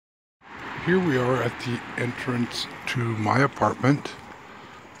Here we are at the entrance to my apartment.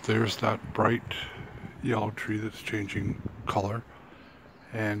 There's that bright yellow tree that's changing color.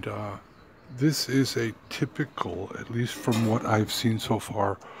 And this is a typical, at least from what I've seen so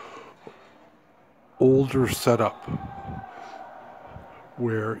far, older setup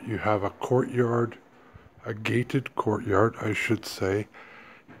where you have a courtyard, a gated courtyard, I should say,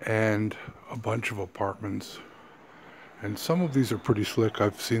 and a bunch of apartments. And some of these are pretty slick.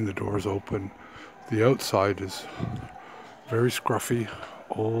 I've seen the doors open. The outside is very scruffy,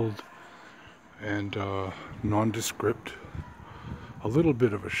 old, and nondescript. A little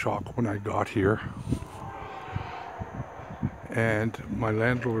bit of a shock when I got here. And my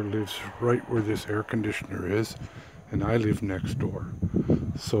landlord lives right where this air conditioner is, and I live next door.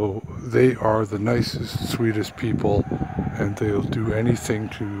 So they are the nicest, sweetest people, and they'll do anything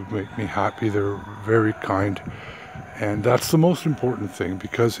to make me happy. They're very kind. And that's the most important thing,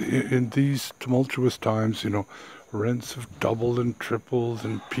 because in these tumultuous times, rents have doubled and tripled,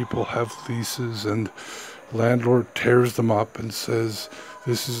 and people have leases, and landlord tears them up and says,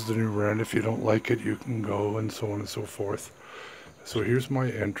 this is the new rent. If you don't like it, you can go, and so on and so forth. So here's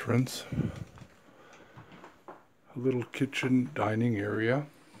my entrance. A little kitchen dining area.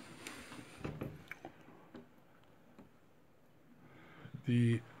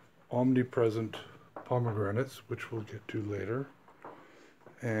 The omnipresent pomegranates, which we'll get to later,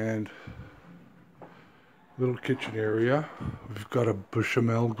 and little kitchen area. We've got a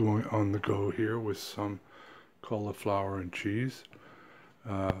bechamel going on the go here with some cauliflower and cheese.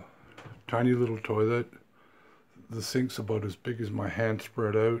 Tiny little toilet. The sink's about as big as my hand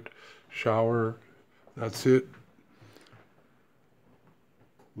spread out. Shower, that's it.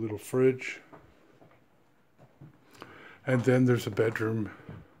 Little fridge. And then there's a bedroom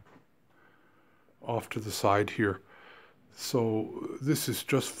off to the side here. So this is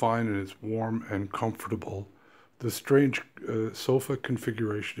just fine, and it's warm and comfortable. The strange sofa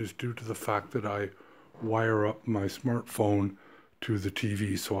configuration is due to the fact that I wire up my smartphone to the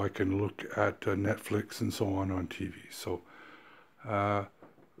TV so I can look at Netflix and so on TV. So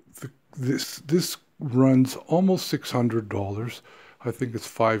this runs almost $600. I think it's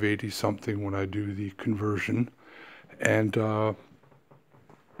 $580 something when I do the conversion, and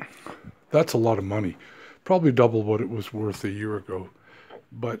that's a lot of money. Probably double what it was worth a year ago.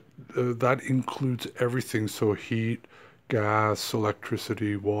 But that includes everything, so heat, gas,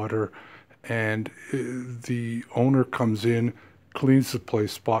 electricity, water, and the owner comes in, cleans the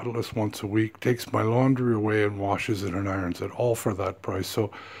place spotless once a week, takes my laundry away and washes it and irons it, all for that price.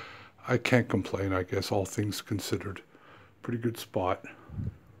 So I can't complain, I guess, all things considered. Pretty good spot.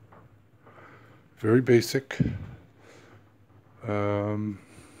 Very basic.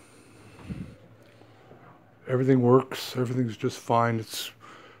 Everything works. Everything's just fine. It's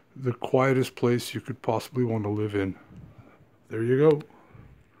the quietest place you could possibly want to live in. There you go.